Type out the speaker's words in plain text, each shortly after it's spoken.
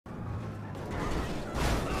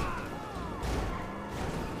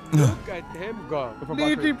Look at him go.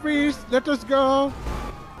 Pretty please, let us go.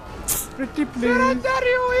 Pretty please. Surrender,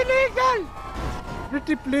 you illegal!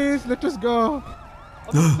 Pretty please, let us go.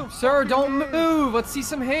 Sir, don't move. Let's see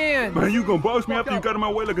some hands. Man, you gonna boss me after you got in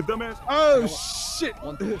my way like a dumbass? Oh shit.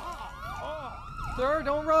 Sir,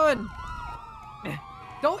 don't run.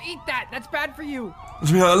 Don't eat that. That's bad for you.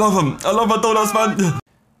 I love him. I love my donuts, man.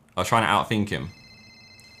 I was trying to outthink him.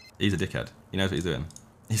 He's a dickhead. He knows what he's doing.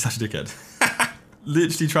 He's such a dickhead.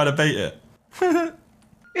 Literally trying to bait it.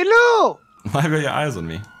 Hello! Why have you got your eyes on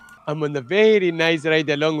me? I'm on a very nice ride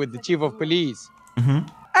along with the chief of police.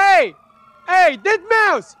 Hey! Hey, dead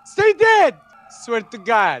mouse! Stay dead! Swear to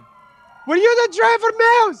God. Were you the driver,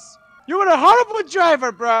 mouse? You were a horrible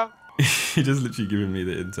driver, bro. He just literally giving me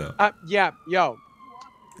the intel. Yeah, yo.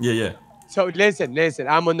 Yeah. So listen.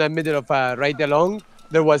 I'm on the middle of a ride along.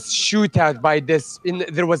 There was shootout by this.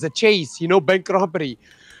 There was a chase, bank robbery.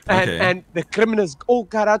 And the criminals all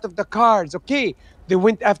got out of the cars, okay? They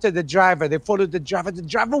went after the driver. They followed the driver. The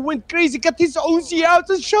driver went crazy, got his Uzi out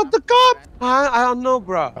and shot the cop. I don't know,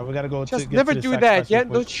 bro. We gotta go. Just never do that, yeah?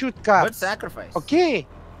 Don't shoot cops. What sacrifice? Okay.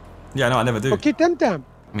 Yeah, no, I never do. Okay, Tam. I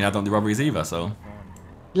mean, I don't do robberies either, so.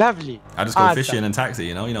 Lovely. I just go fishing and taxi,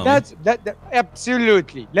 you know? That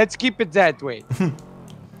absolutely. Let's keep it that way.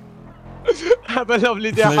 Have a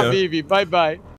lovely day, Habibi. Bye-bye.